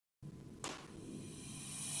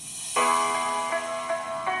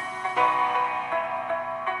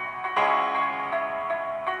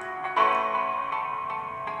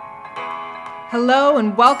Hello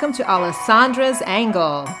and welcome to Alessandra's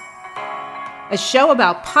Angle, a show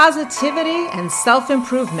about positivity and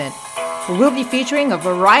self-improvement. We'll be featuring a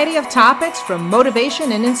variety of topics from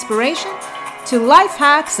motivation and inspiration to life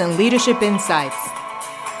hacks and leadership insights.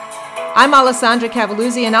 I'm Alessandra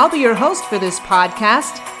Cavalluzzi and I'll be your host for this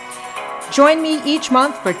podcast. Join me each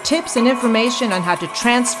month for tips and information on how to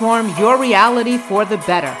transform your reality for the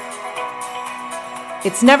better.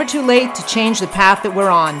 It's never too late to change the path that we're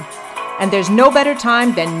on. And there's no better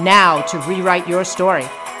time than now to rewrite your story.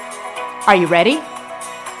 Are you ready?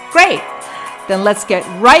 Great! Then let's get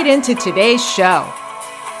right into today's show.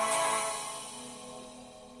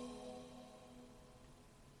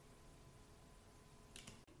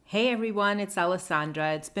 Hey everyone, it's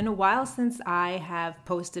Alessandra. It's been a while since I have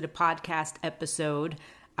posted a podcast episode.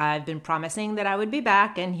 I've been promising that I would be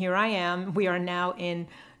back, and here I am. We are now in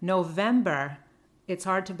November. It's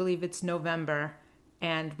hard to believe it's November.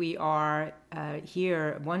 And we are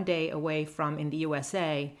here one day away from, in the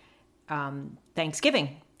USA,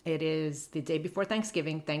 Thanksgiving. It is the day before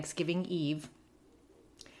Thanksgiving, Thanksgiving Eve.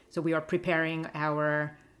 So we are preparing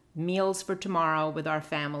our meals for tomorrow with our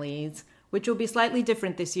families, which will be slightly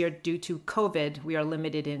different this year due to COVID. We are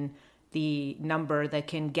limited in the number that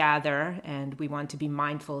can gather, and we want to be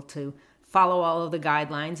mindful to follow all of the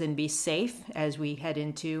guidelines and be safe as we head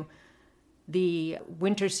into the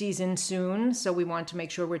winter season soon, so we want to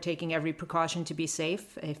make sure we're taking every precaution to be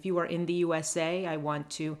safe. If you are in the USA, I want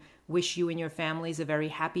to wish you and your families a very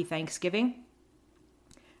happy Thanksgiving.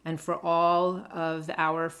 And for all of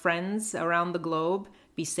our friends around the globe,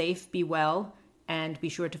 be safe, be well, and be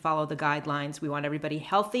sure to follow the guidelines. We want everybody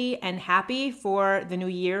healthy and happy for the new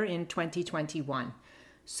year in 2021.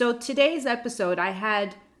 So today's episode, I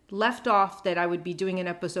had left off that I would be doing an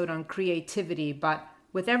episode on creativity, but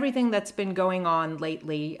with everything that's been going on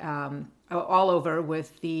lately, all over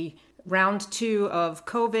with the round 2 of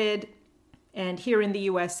COVID, and here in the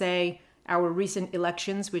USA, our recent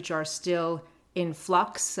elections, which are still in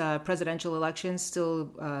flux, presidential elections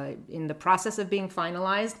still in the process of being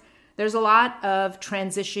finalized. There's a lot of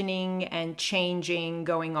transitioning and changing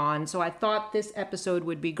going on. So I thought this episode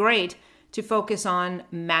would be great to focus on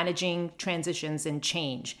managing transitions and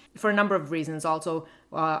change for a number of reasons. Also,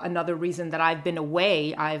 another reason that I've been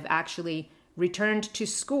away, I've actually returned to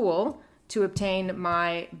school to obtain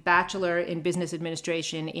my bachelor in business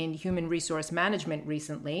administration in human resource management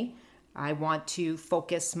recently. I want to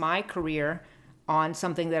focus my career on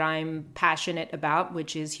something that I'm passionate about,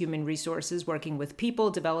 which is human resources, working with people,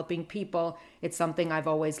 developing people. It's something I've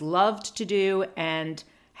always loved to do and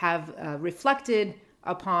have reflected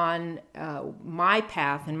upon my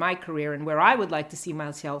path and my career and where I would like to see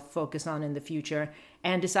myself focus on in the future,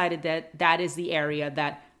 and decided that that is the area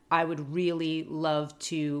that I would really love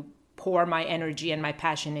to pour my energy and my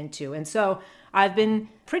passion into. And so I've been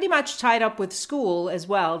pretty much tied up with school as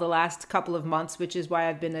well the last couple of months, which is why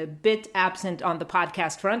I've been a bit absent on the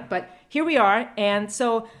podcast front, but here we are. And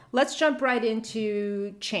so let's jump right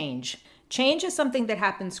into change. Change is something that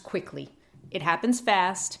happens quickly. It happens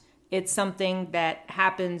fast. It's something that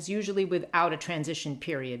happens usually without a transition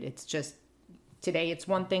period. It's just today it's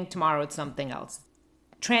one thing, tomorrow it's something else.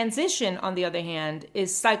 Transition, on the other hand,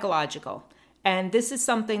 is psychological. And this is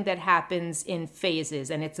something that happens in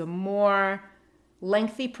phases, and it's a more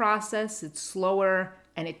lengthy process. It's slower,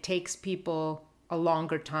 and it takes people a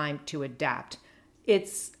longer time to adapt.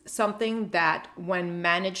 It's something that, when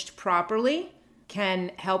managed properly,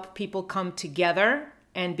 can help people come together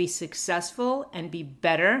and be successful and be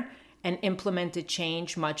better and implement a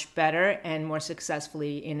change much better and more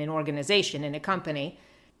successfully in an organization, in a company.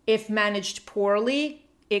 If managed poorly,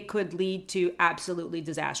 it could lead to absolutely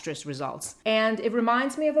disastrous results. And it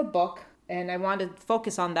reminds me of a book, and I want to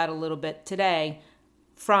focus on that a little bit today,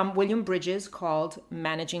 from William Bridges called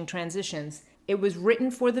Managing Transitions. It was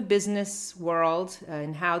written for the business world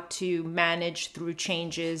and how to manage through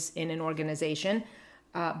changes in an organization,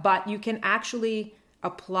 but you can actually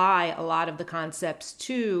apply a lot of the concepts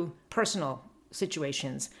to personal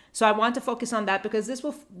situations. So I want to focus on that because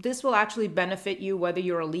this will actually benefit you, whether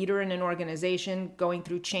you're a leader in an organization going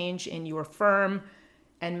through change in your firm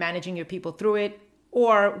and managing your people through it,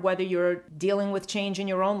 or whether you're dealing with change in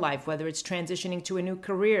your own life, whether it's transitioning to a new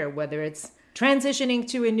career, whether it's transitioning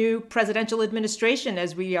to a new presidential administration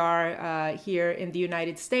as we are here in the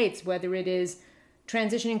United States, whether it is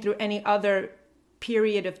transitioning through any other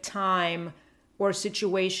period of time or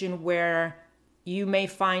situation where you may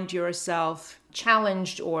find yourself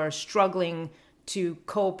challenged or struggling to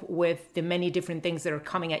cope with the many different things that are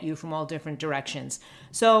coming at you from all different directions.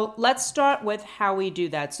 So let's start with how we do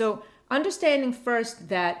that. So understanding first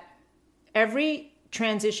that every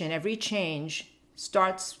transition, every change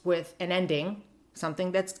starts with an ending,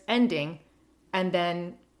 something that's ending, and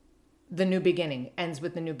then the new beginning ends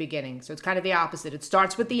with the new beginning. So it's kind of the opposite. It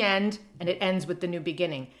starts with the end and it ends with the new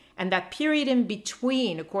beginning. And that period in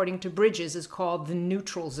between, according to Bridges, is called the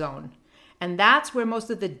neutral zone. And that's where most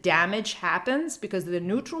of the damage happens, because the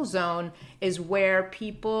neutral zone is where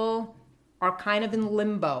people are kind of in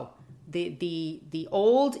limbo. The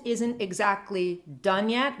old isn't exactly done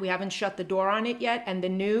yet. We haven't shut the door on it yet. And the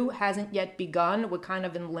new hasn't yet begun. We're kind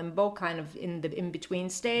of in limbo, kind of in the in-between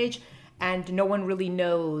stage. And no one really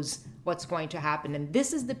knows what's going to happen. And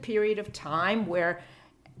this is the period of time where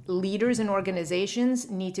leaders and organizations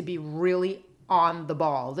need to be really on the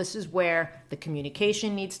ball. This is where the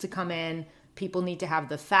communication needs to come in. People need to have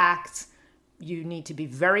the facts. You need to be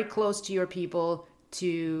very close to your people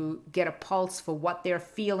to get a pulse for what they're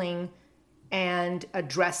feeling and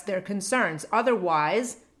address their concerns.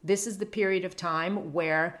 Otherwise, this is the period of time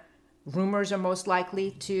where rumors are most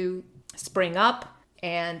likely to spring up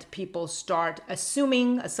and people start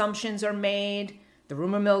assuming, assumptions are made, the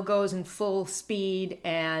rumor mill goes in full speed,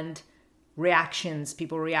 and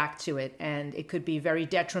people react to it. And it could be very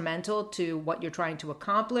detrimental to what you're trying to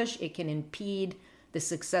accomplish. It can impede the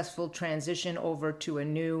successful transition over to a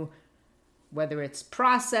new, whether it's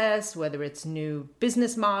process, whether it's new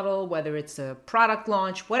business model, whether it's a product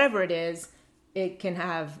launch, whatever it is, it can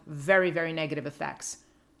have very, very negative effects.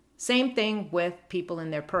 Same thing with people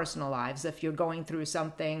in their personal lives. If you're going through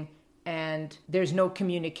something and there's no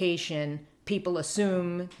communication, people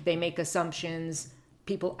assume, they make assumptions,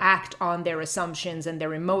 people act on their assumptions and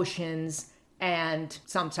their emotions, and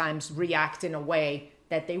sometimes react in a way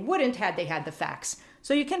that they wouldn't had they had the facts.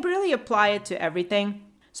 So you can really apply it to everything.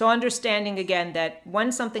 So understanding again that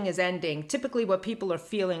when something is ending, typically what people are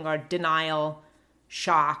feeling are denial,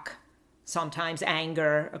 shock, sometimes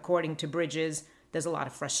anger, according to Bridges. There's a lot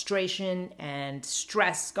of frustration and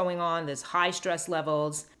stress going on. There's high stress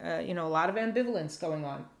levels, a lot of ambivalence going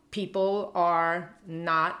on. People are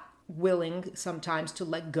not willing sometimes to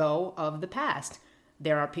let go of the past.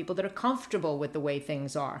 There are people that are comfortable with the way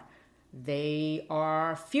things are. They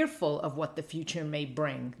are fearful of what the future may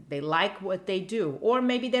bring. They like what they do, or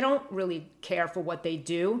maybe they don't really care for what they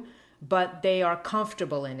do, but they are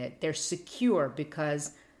comfortable in it. They're secure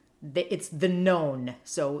because it's the known.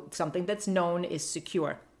 So something that's known is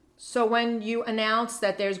secure. So when you announce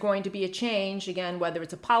that there's going to be a change, again, whether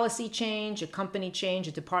it's a policy change, a company change,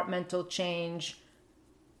 a departmental change,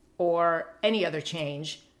 or any other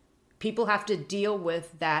change, people have to deal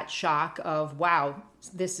with that shock of, wow,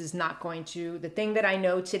 this is not going to, the thing that I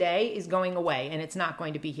know today is going away and it's not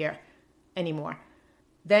going to be here anymore.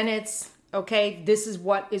 Then it's, okay, this is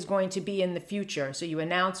what is going to be in the future. So you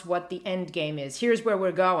announce what the end game is. Here's where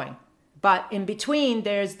we're going. But in between,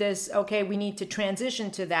 there's this, okay, we need to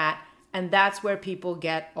transition to that. And that's where people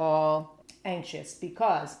get all anxious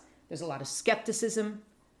because there's a lot of skepticism.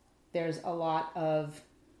 There's a lot of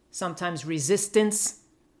sometimes resistance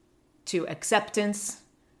to acceptance,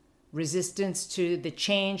 resistance to the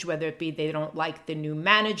change, whether it be they don't like the new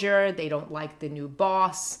manager, they don't like the new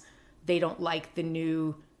boss, they don't like the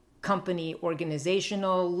new company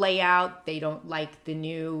organizational layout, they don't like the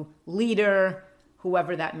new leader,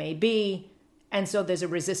 whoever that may be. And so there's a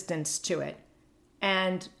resistance to it.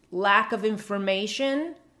 And lack of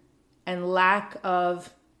information and lack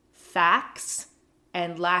of facts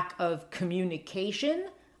and lack of communication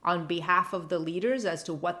on behalf of the leaders as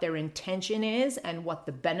to what their intention is and what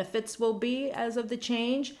the benefits will be as of the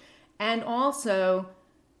change. And also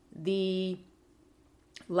the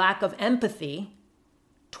lack of empathy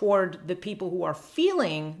toward the people who are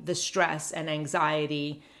feeling the stress and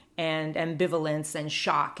anxiety and ambivalence and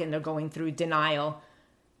shock and they're going through denial.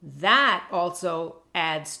 That also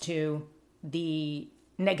adds to the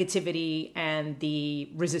negativity and the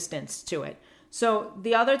resistance to it. So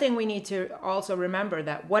the other thing we need to also remember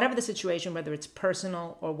that whatever the situation, whether it's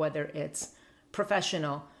personal or whether it's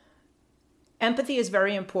professional, empathy is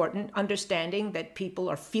very important. Understanding that people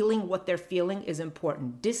are feeling what they're feeling is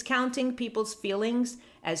important. Discounting people's feelings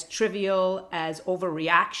as trivial, as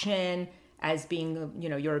overreaction, as being,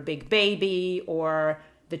 you're a big baby, or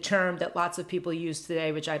the term that lots of people use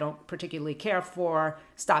today, which I don't particularly care for,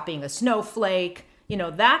 stop being a snowflake,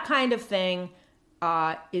 that kind of thing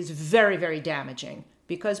is very, very damaging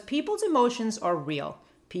because people's emotions are real.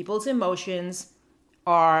 People's emotions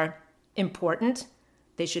are important.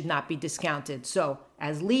 They should not be discounted. So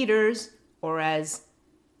as leaders or as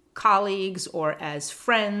colleagues or as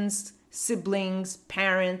friends, siblings,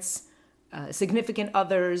 parents, significant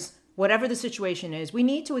others, whatever the situation is, we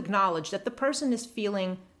need to acknowledge that the person is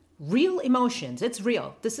feeling real emotions. It's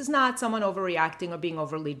real. This is not someone overreacting or being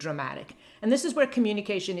overly dramatic. And this is where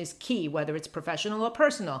communication is key, whether it's professional or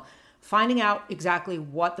personal. Finding out exactly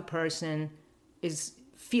what the person is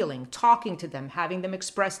feeling, talking to them, having them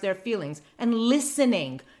express their feelings, and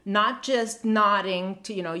listening, not just nodding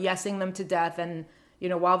to, yesing them to death. And,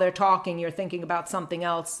 while they're talking, you're thinking about something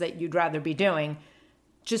else that you'd rather be doing.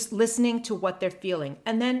 Just listening to what they're feeling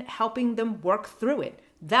and then helping them work through it.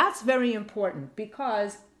 That's very important,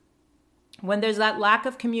 because when there's that lack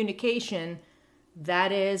of communication,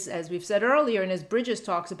 that is, as we've said earlier, and as Bridges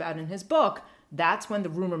talks about in his book, that's when the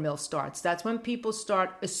rumor mill starts. That's when people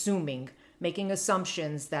start assuming, making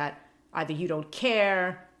assumptions that either you don't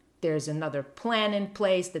care, there's another plan in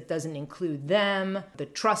place that doesn't include them, the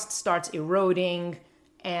trust starts eroding,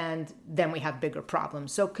 and then we have bigger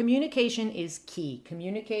problems. So communication is key.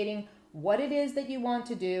 Communicating what it is that you want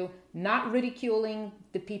to do, not ridiculing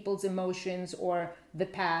the people's emotions or the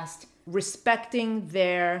past, respecting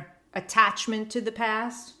their attachment to the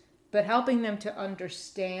past, but helping them to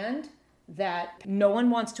understand that no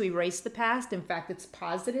one wants to erase the past. In fact, it's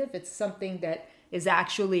positive. It's something that is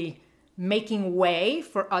actually making way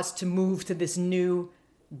for us to move to this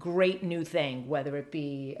great new thing, whether it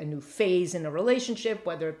be a new phase in a relationship,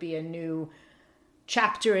 whether it be a new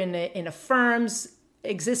chapter in a firm's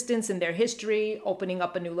existence in their history, opening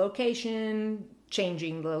up a new location,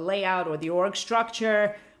 changing the layout or the org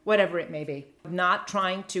structure, whatever it may be. Not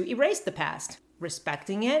trying to erase the past,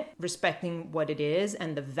 respecting it, respecting what it is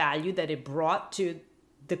and the value that it brought to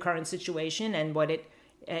the current situation and what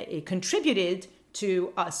it contributed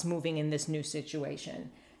to us moving in this new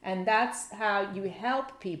situation. And that's how you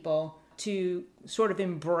help people to sort of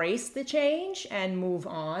embrace the change and move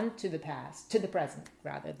on to the past, to the present,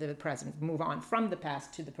 move on from the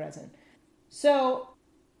past to the present. So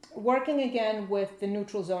working again with the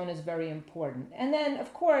neutral zone is very important. And then,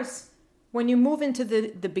 of course, when you move into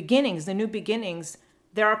the beginnings, the new beginnings,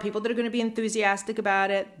 there are people that are going to be enthusiastic about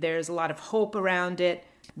it. There's a lot of hope around it.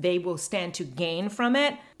 They will stand to gain from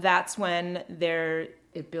it. That's when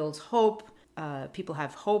it builds hope. People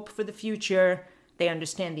have hope for the future. They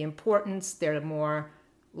understand the importance. They're more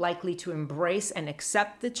likely to embrace and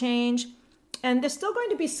accept the change. And there's still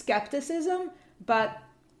going to be skepticism, but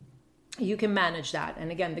you can manage that.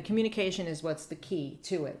 And again, the communication is what's the key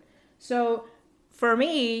to it. So for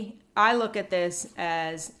me, I look at this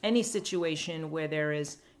as any situation where there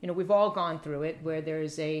is, we've all gone through it, where there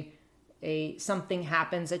is something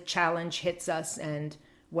happens, a challenge hits us, and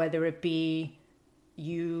whether it be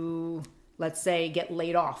you, let's say, get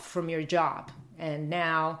laid off from your job, and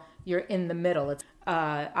now you're in the middle.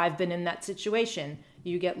 I've been in that situation.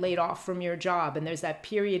 You get laid off from your job, and there's that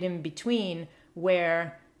period in between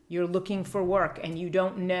where you're looking for work and you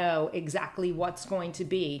don't know exactly what's going to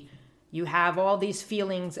be. You have all these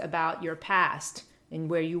feelings about your past and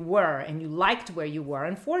where you were, and you liked where you were.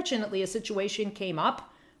 Unfortunately, a situation came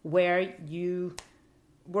up where you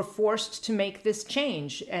were forced to make this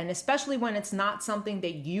change, and especially when it's not something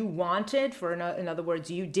that you wanted. In other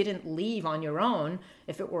words, you didn't leave on your own.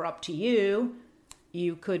 If it were up to you,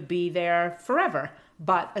 you could be there forever.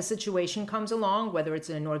 But a situation comes along, whether it's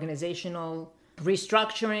an organizational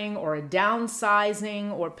restructuring or a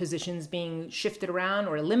downsizing or positions being shifted around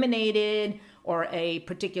or eliminated, or a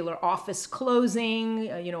particular office closing,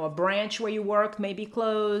 a branch where you work may be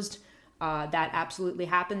closed. That absolutely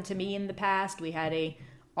happened to me in the past. We had a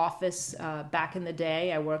office back in the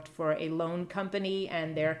day. I worked for a loan company,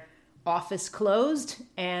 and their office closed,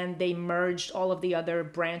 and they merged all of the other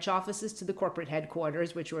branch offices to the corporate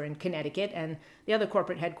headquarters, which were in Connecticut, and the other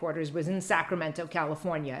corporate headquarters was in Sacramento,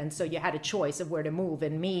 California. And so you had a choice of where to move.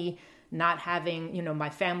 And me not having, my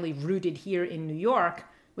family rooted here in New York,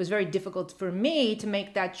 was very difficult for me to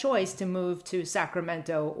make that choice to move to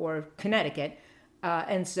Sacramento or Connecticut.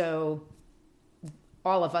 And so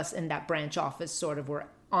all of us in that branch office sort of were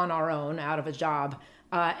on our own, out of a job.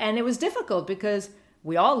 And it was difficult because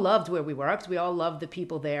we all loved where we worked. We all loved the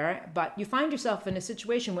people there. But you find yourself in a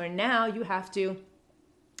situation where now you have to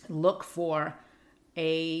look for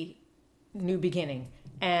a new beginning.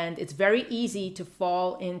 And it's very easy to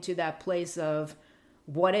fall into that place of,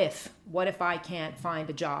 what if I can't find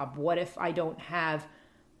a job? What if I don't have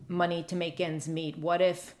money to make ends meet? What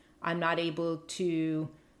if I'm not able to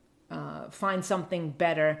find something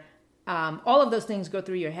better? All of those things go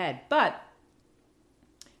through your head. But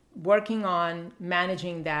working on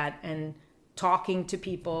managing that and talking to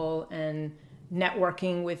people and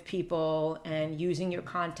networking with people and using your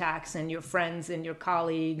contacts and your friends and your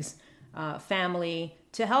colleagues, family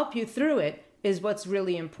to help you through it is what's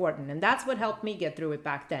really important. And that's what helped me get through it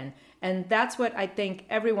back then. And that's what I think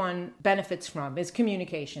everyone benefits from, is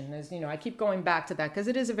communication. As I keep going back to that because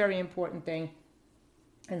it is a very important thing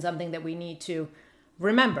and something that we need to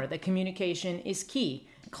remember, that communication is key.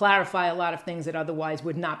 Clarify a lot of things that otherwise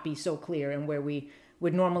would not be so clear and where we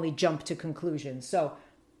would normally jump to conclusions. So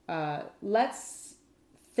let's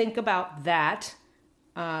think about that.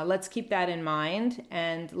 Let's keep that in mind,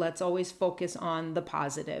 and let's always focus on the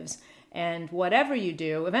positives. And whatever you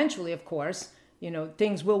do, eventually, of course,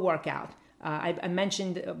 things will work out. I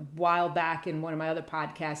mentioned a while back in one of my other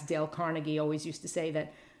podcasts, Dale Carnegie always used to say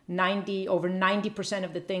that over 90%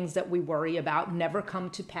 of the things that we worry about never come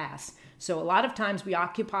to pass. So a lot of times we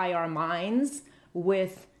occupy our minds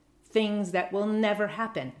with things that will never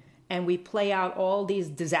happen. And we play out all these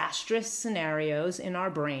disastrous scenarios in our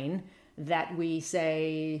brain that we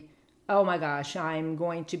say, oh my gosh, I'm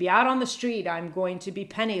going to be out on the street. I'm going to be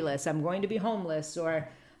penniless. I'm going to be homeless, or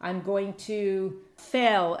I'm going to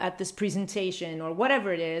fail at this presentation, or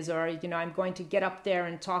whatever it is, or, I'm going to get up there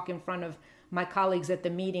and talk in front of my colleagues at the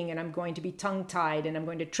meeting and I'm going to be tongue-tied and I'm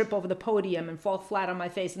going to trip over the podium and fall flat on my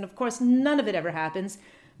face. And of course, none of it ever happens,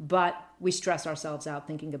 but we stress ourselves out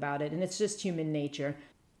thinking about it. And it's just human nature.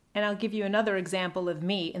 And I'll give you another example of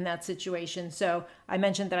me in that situation. So I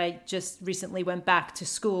mentioned that I just recently went back to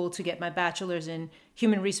school to get my bachelor's in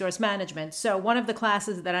human resource management. So one of the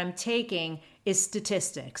classes that I'm taking is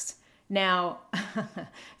statistics. Now,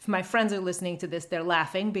 if my friends are listening to this, they're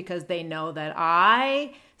laughing because they know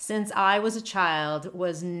that since I was a child,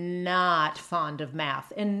 was not fond of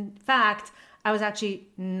math. In fact, I was actually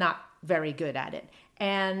not very good at it.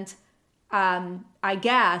 And I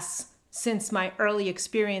guess since my early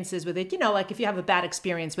experiences with it, like if you have a bad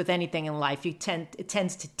experience with anything in life, it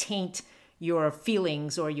tends to taint your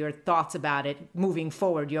feelings or your thoughts about it moving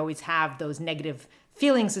forward. You always have those negative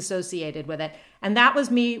feelings associated with it. And that was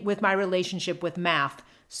me with my relationship with math.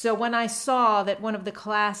 So when I saw that one of the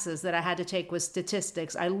classes that I had to take was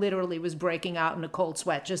statistics, I literally was breaking out in a cold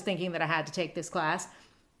sweat just thinking that I had to take this class.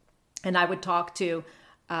 And I would talk to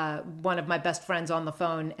one of my best friends on the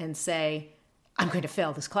phone and say, I'm going to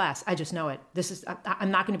fail this class. I just know it. I'm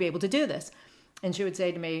not going to be able to do this. And she would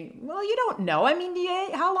say to me, well, you don't know. I mean,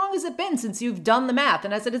 how long has it been since you've done the math?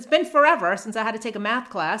 And I said, it's been forever since I had to take a math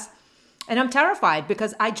class. And I'm terrified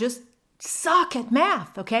because I just suck at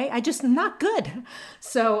math, okay? I just am not good.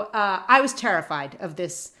 So I was terrified of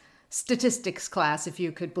this statistics class, if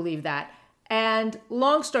you could believe that. And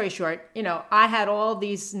long story short, I had all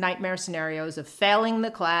these nightmare scenarios of failing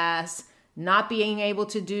the class, not being able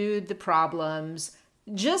to do the problems,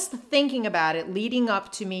 just thinking about it leading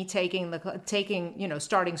up to me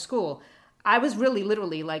starting school. I was really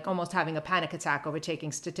literally like almost having a panic attack over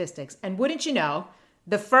taking statistics. And wouldn't you know,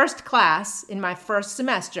 the first class in my first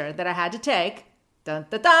semester that I had to take,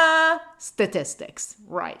 statistics,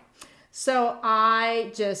 right? So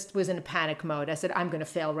I just was in a panic mode. I said, I'm going to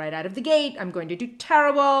fail right out of the gate. I'm going to do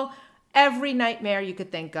terrible. Every nightmare you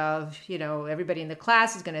could think of, everybody in the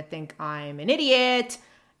class is going to think I'm an idiot.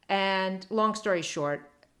 And long story short,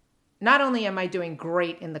 not only am I doing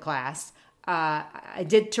great in the class, I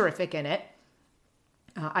did terrific in it.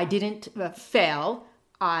 I didn't fail.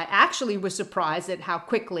 I actually was surprised at how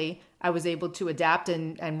quickly I was able to adapt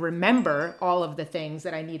and remember all of the things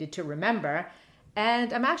that I needed to remember.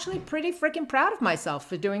 And I'm actually pretty freaking proud of myself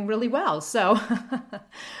for doing really well. So,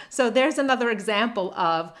 so there's another example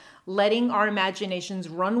of letting our imaginations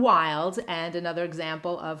run wild, and another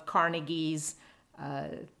example of Carnegie's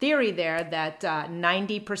theory there that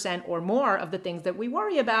 90% or more of the things that we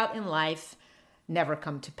worry about in life never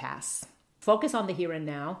come to pass. Focus on the here and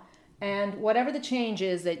now. And whatever the change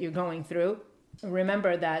is that you're going through,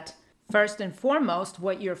 remember that first and foremost,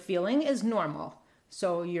 what you're feeling is normal.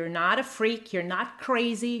 So you're not a freak. You're not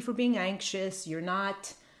crazy for being anxious. You're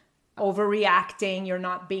not overreacting. You're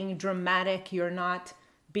not being dramatic. You're not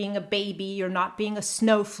being a baby. You're not being a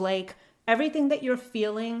snowflake. Everything that you're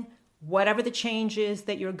feeling, whatever the change is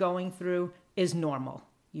that you're going through, is normal.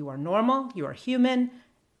 You are normal. You are human.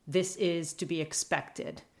 This is to be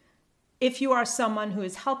expected. If you are someone who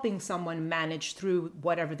is helping someone manage through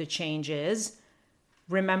whatever the change is,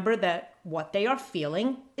 remember that what they are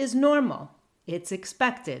feeling is normal. It's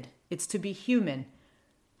expected. It's to be human.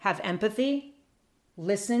 Have empathy.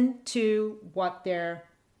 Listen to what they're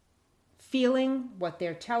feeling, what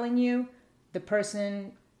they're telling you. The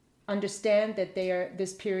person understand that they are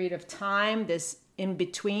this period of time, this in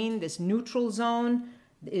between, this neutral zone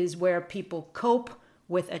is where people cope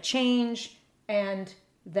with a change, and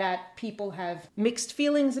that people have mixed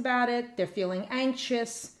feelings about it. They're feeling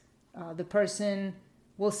anxious. The person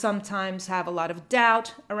will sometimes have a lot of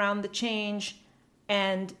doubt around the change,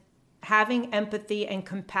 and having empathy and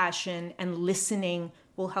compassion and listening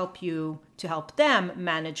will help you to help them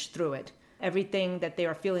manage through it. Everything that they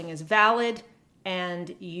are feeling is valid,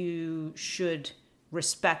 and you should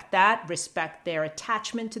respect that, respect their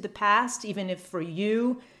attachment to the past, even if for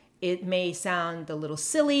you it may sound a little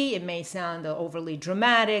silly, it may sound overly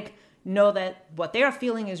dramatic. Know that what they are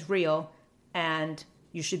feeling is real, and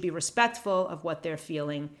you should be respectful of what they're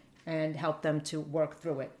feeling and help them to work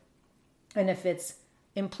through it. And if it's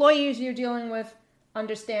employees you're dealing with,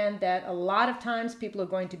 understand that a lot of times people are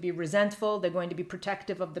going to be resentful, they're going to be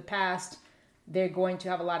protective of the past, they're going to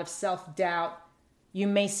have a lot of self-doubt. You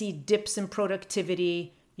may see dips in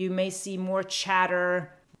productivity, you may see more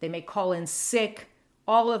chatter, they may call in sick,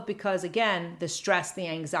 all of because, again, the stress, the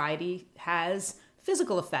anxiety has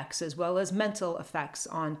physical effects as well as mental effects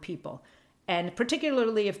on people. And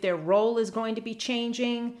particularly if their role is going to be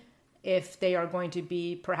changing, if they are going to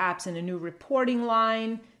be perhaps in a new reporting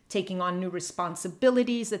line, taking on new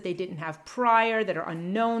responsibilities that they didn't have prior, that are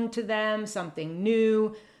unknown to them, something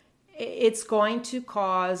new, it's going to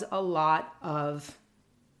cause a lot of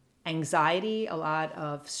anxiety, a lot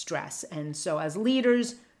of stress. And so as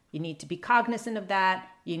leaders, you need to be cognizant of that.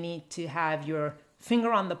 You need to have your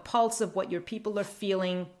finger on the pulse of what your people are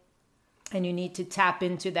feeling, and you need to tap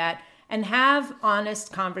into that and have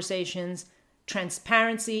honest conversations.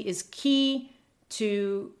 Transparency is key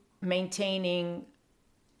to maintaining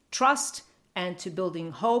trust and to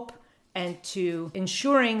building hope and to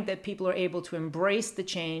ensuring that people are able to embrace the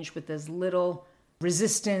change with as little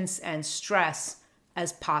resistance and stress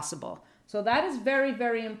as possible. So that is very,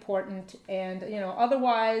 very important. And,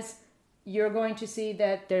 otherwise, you're going to see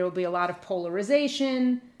that there will be a lot of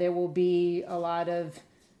polarization, there will be a lot of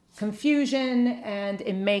confusion, and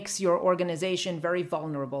it makes your organization very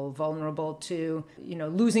vulnerable to,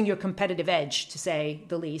 losing your competitive edge, to say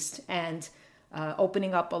the least, and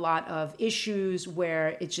opening up a lot of issues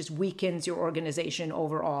where it just weakens your organization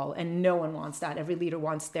overall. And no one wants that. Every leader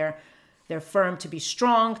wants their firm to be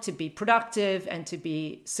strong, to be productive, and to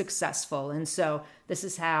be successful. And so this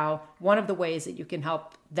is how one of the ways that you can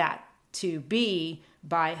help that to be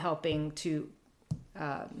by helping to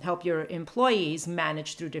help your employees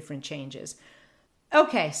manage through different changes.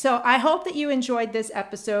 Okay, so I hope that you enjoyed this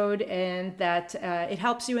episode and that it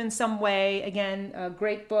helps you in some way. Again, a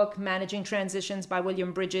great book, Managing Transitions by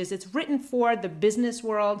William Bridges. It's written for the business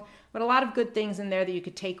world, but a lot of good things in there that you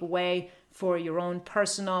could take away for your own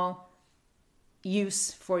personal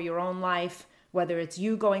use, for your own life, whether it's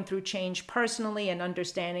you going through change personally and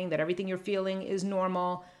understanding that everything you're feeling is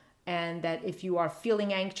normal, and that if you are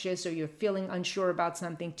feeling anxious or you're feeling unsure about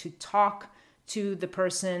something, to talk to the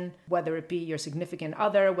person, whether it be your significant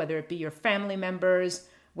other, whether it be your family members,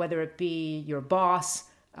 whether it be your boss.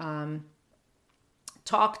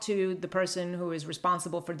 Talk to the person who is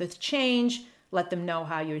responsible for this change. Let them know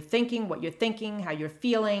how you're thinking, what you're thinking, how you're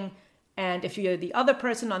feeling. And if you're the other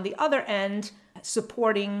person on the other end,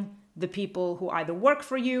 supporting the people who either work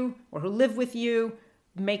for you or who live with you,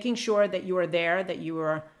 making sure that you are there, that you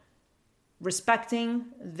are respecting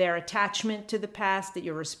their attachment to the past, that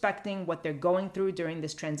you're respecting what they're going through during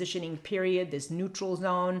this transitioning period, this neutral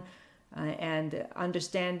zone, and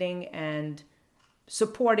understanding and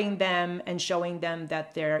supporting them and showing them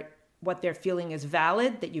that what they're feeling is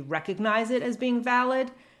valid, that you recognize it as being valid,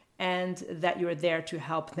 and that you're there to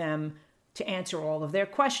help them to answer all of their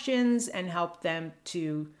questions and help them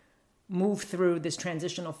to move through this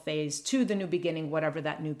transitional phase to the new beginning, whatever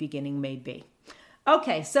that new beginning may be.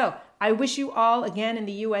 Okay, so I wish you all, again in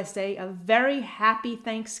the USA, a very happy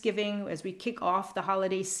Thanksgiving as we kick off the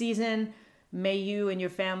holiday season. May you and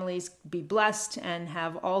your families be blessed and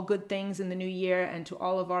have all good things in the new year. And to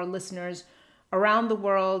all of our listeners around the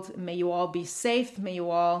world, may you all be safe. May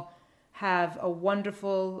you all have a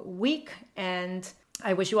wonderful week. And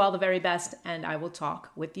I wish you all the very best, and I will talk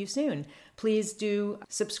with you soon. Please do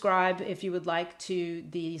subscribe if you would like to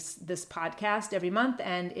this podcast every month.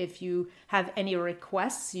 And if you have any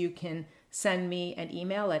requests, you can send me an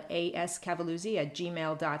email at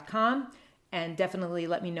ascavalluzzi@gmail.com. And definitely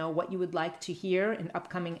let me know what you would like to hear in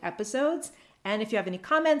upcoming episodes. And if you have any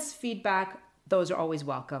comments, feedback, those are always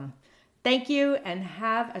welcome. Thank you, and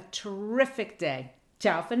have a terrific day.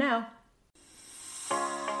 Ciao for now.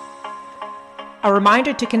 A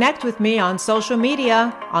reminder to connect with me on social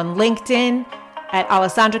media, on LinkedIn at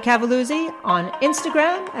Alessandra Cavalluzzi, on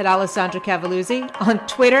Instagram at Alessandra Cavalluzzi, on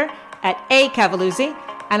Twitter at @Cavalluzzi,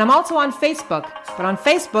 and I'm also on Facebook. But on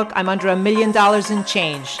Facebook, I'm under $1 million in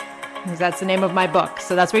change. That's the name of my book.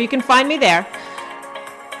 So that's where you can find me there.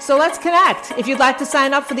 So let's connect. If you'd like to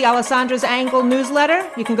sign up for the Alessandra's Angle newsletter,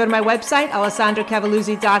 you can go to my website,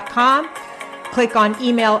 alessandracavalluzzi.com, click on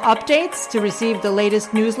email updates to receive the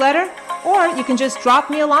latest newsletter, or you can just drop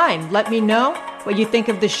me a line. Let me know what you think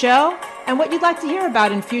of the show and what you'd like to hear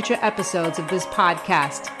about in future episodes of this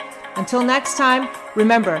podcast. Until next time,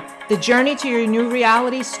 remember, the journey to your new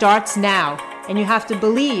reality starts now, and you have to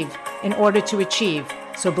believe in order to achieve.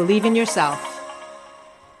 So believe in yourself.